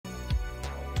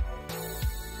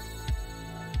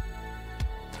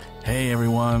Hey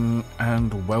everyone,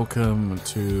 and welcome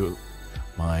to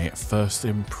my first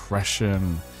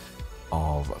impression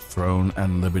of Throne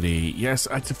and Liberty. Yes,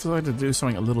 I decided to do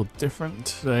something a little different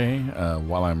today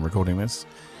while I'm recording this,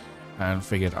 and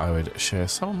figured I would share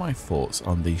some of my thoughts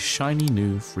on the shiny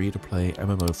new free-to-play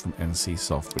MMO from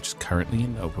NCSoft, which is currently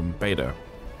in open beta.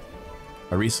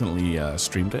 I recently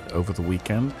streamed it over the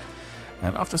weekend,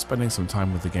 and after spending some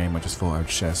time with the game, I just thought I would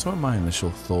share some of my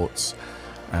initial thoughts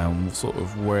and sort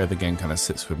of where the game kind of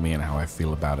sits with me and how I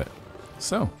feel about it.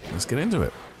 So, let's get into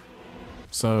it.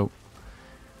 So,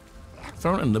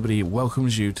 Throne and Liberty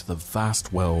welcomes you to the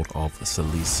vast world of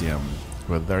Silesium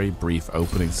with a very brief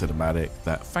opening cinematic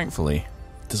that, thankfully,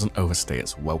 doesn't overstay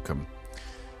its welcome.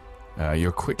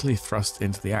 You're quickly thrust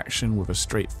into the action with a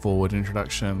straightforward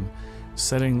introduction,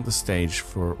 setting the stage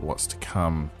for what's to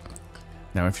come.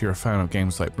 Now, if you're a fan of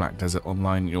games like Black Desert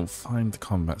Online, you'll find the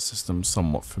combat system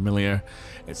somewhat familiar.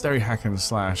 It's very hack and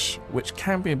slash, which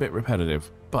can be a bit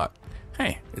repetitive, but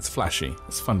hey, it's flashy,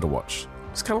 it's fun to watch.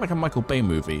 It's kind of like a Michael Bay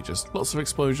movie, just lots of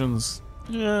explosions,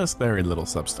 just very little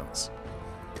substance.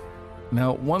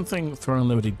 Now, one thing Throne and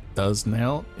Liberty does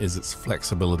nail is its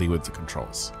flexibility with the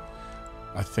controls.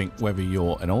 I think whether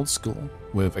you're an old school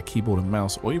with a keyboard and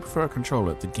mouse or you prefer a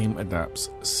controller, the game adapts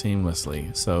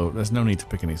seamlessly, so there's no need to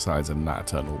pick any sides in that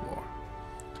eternal war.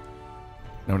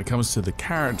 Now when it comes to the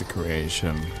character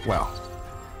creation, well,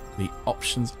 the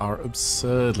options are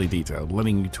absurdly detailed,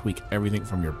 letting you tweak everything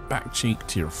from your back cheek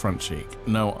to your front cheek.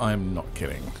 No, I'm not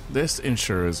kidding. This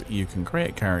ensures you can create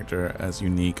a character as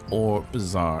unique or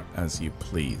bizarre as you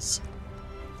please.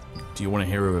 Do you want a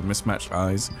hero with mismatched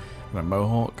eyes and a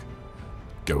mohawk?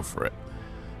 Go for it.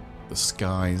 The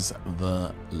sky's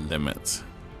the limit.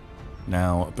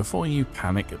 Now, before you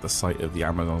panic at the sight of the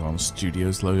Amazon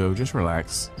Studios logo, just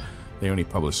relax. They only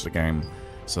published the game,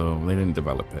 so they didn't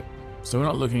develop it. So we're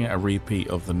not looking at a repeat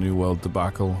of the New World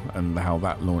debacle and how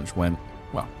that launch went.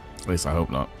 Well, at least I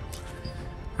hope not.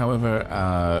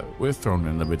 However, with Throne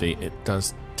and Liberty, it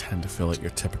does tend to feel like your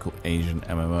typical Asian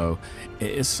MMO.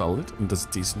 It is solid and does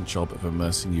a decent job of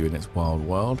immersing you in its wild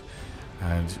world,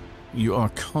 and you are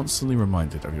constantly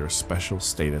reminded of your special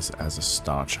status as a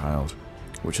star child,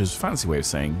 which is a fancy way of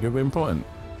saying you're important.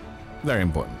 Very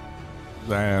important.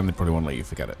 And they probably won't let you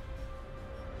forget it.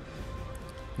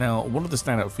 Now, one of the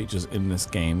standout features in this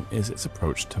game is its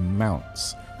approach to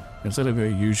mounts. Instead of your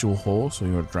usual horse or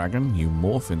your dragon, you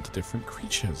morph into different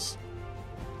creatures.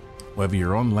 Whether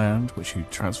you're on land, which you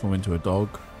transform into a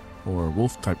dog, or a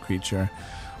wolf-type creature,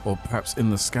 or perhaps in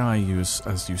the sky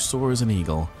as you soar as an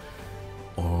eagle,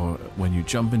 or when you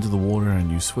jump into the water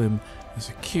and you swim, there's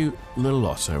a cute little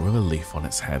otter with a leaf on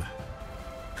its head.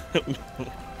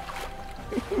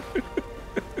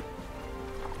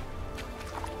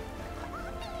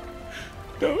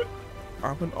 No,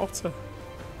 I'm an otter.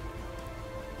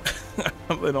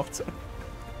 I'm an otter.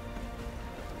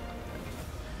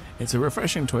 It's a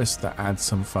refreshing twist that adds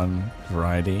some fun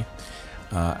variety.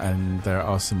 And there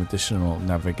are some additional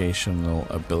navigational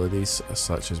abilities,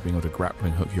 such as being able to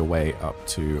grappling hook your way up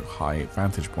to high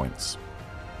vantage points.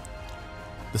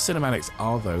 The cinematics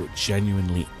are, though,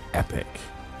 genuinely epic,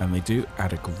 and they do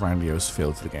add a grandiose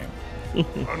feel to the game.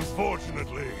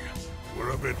 Unfortunately,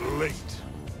 we're a bit late.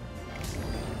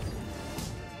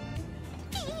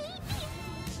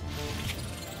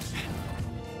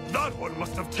 That one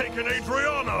must have taken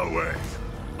Adriana away.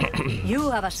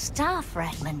 You have a star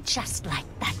fragment just like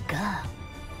that girl.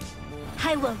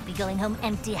 I won't be going home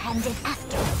empty-handed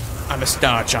after all. I'm a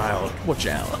star child. Watch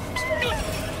out.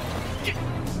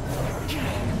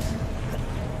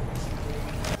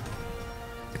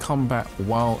 The combat,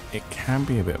 while it can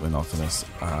be a bit monotonous,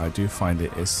 I do find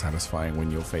it is satisfying when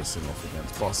you're facing off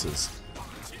against bosses.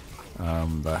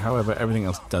 But however, everything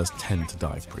else does tend to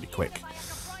die pretty quick.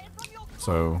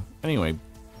 So, anyway,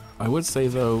 I would say,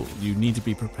 though, you need to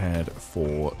be prepared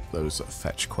for those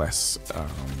fetch quests.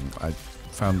 I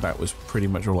found that was pretty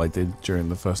much all I did during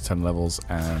the first 10 levels,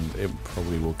 and it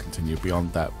probably will continue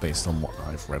beyond that based on what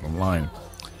I've read online.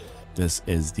 This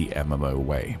is the MMO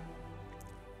way.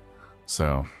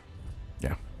 So,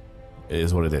 yeah, it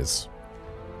is what it is.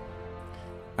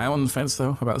 I'm on the fence,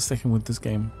 though, about sticking with this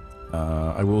game.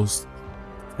 I will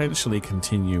potentially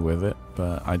continue with it,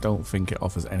 but I don't think it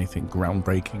offers anything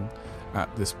groundbreaking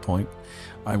at this point.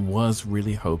 I was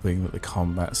really hoping that the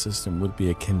combat system would be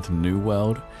akin to New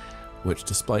World, which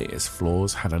despite its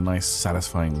flaws had a nice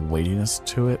satisfying weightiness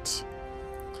to it.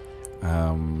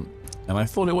 And I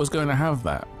thought it was going to have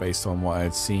that based on what I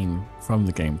had seen from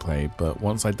the gameplay, but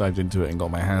once I dived into it and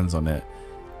got my hands on it,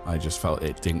 I just felt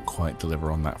it didn't quite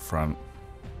deliver on that front.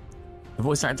 The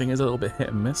voice acting is a little bit hit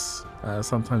and miss.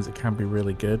 Sometimes it can be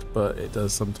really good, but it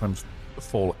does sometimes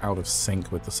fall out of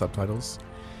sync with the subtitles.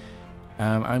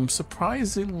 And I'm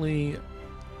surprisingly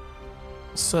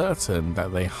certain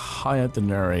that they hired the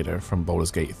narrator from Baldur's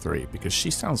Gate 3 because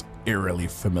she sounds eerily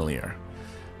familiar.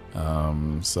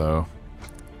 So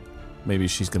maybe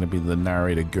she's going to be the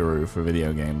narrator guru for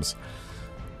video games.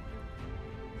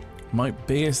 My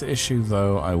biggest issue,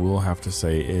 though, I will have to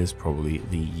say, is probably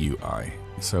the UI.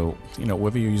 So, you know,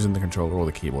 whether you're using the controller or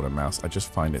the keyboard and mouse, I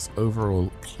just find it's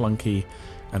overall clunky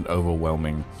and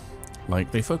overwhelming. Like,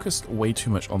 they focused way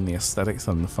too much on the aesthetics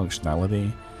and the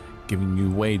functionality, giving you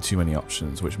way too many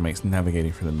options, which makes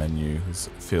navigating through the menus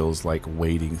feels like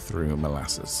wading through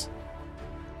molasses.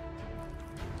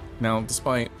 Now,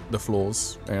 despite the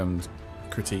flaws and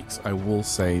critiques, I will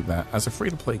say that as a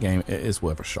free-to-play game, it is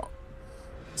worth a shot.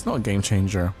 It's not a game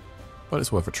changer, but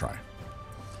it's worth a try.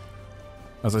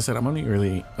 As I said, I'm only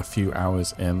really a few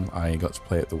hours in. I got to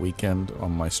play it the weekend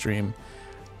on my stream,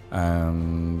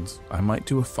 and I might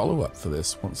do a follow-up for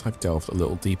this once I've delved a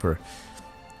little deeper.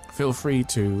 Feel free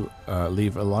to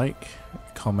leave a like,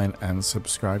 comment, and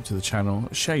subscribe to the channel.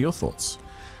 Share your thoughts.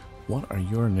 What are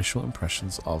your initial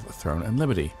impressions of Throne and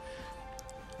Liberty?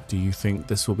 Do you think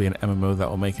this will be an MMO that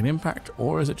will make an impact,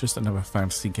 or is it just another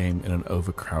fantasy game in an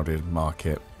overcrowded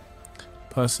market?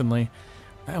 Personally,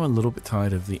 I am a little bit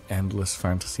tired of the endless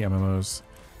fantasy MMOs.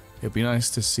 It'd be nice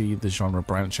to see the genre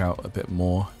branch out a bit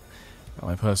more.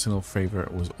 My personal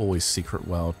favourite was always Secret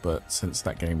World, but since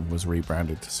that game was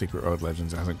rebranded to Secret World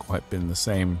Legends, it hasn't quite been the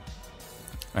same.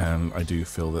 And I do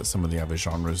feel that some of the other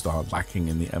genres are lacking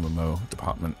in the MMO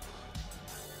department.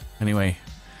 Anyway,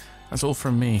 that's all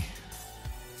from me.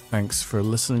 Thanks for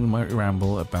listening to my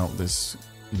ramble about this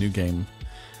new game.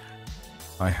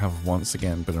 I have once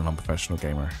again been an unprofessional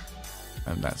gamer,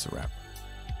 and that's a wrap.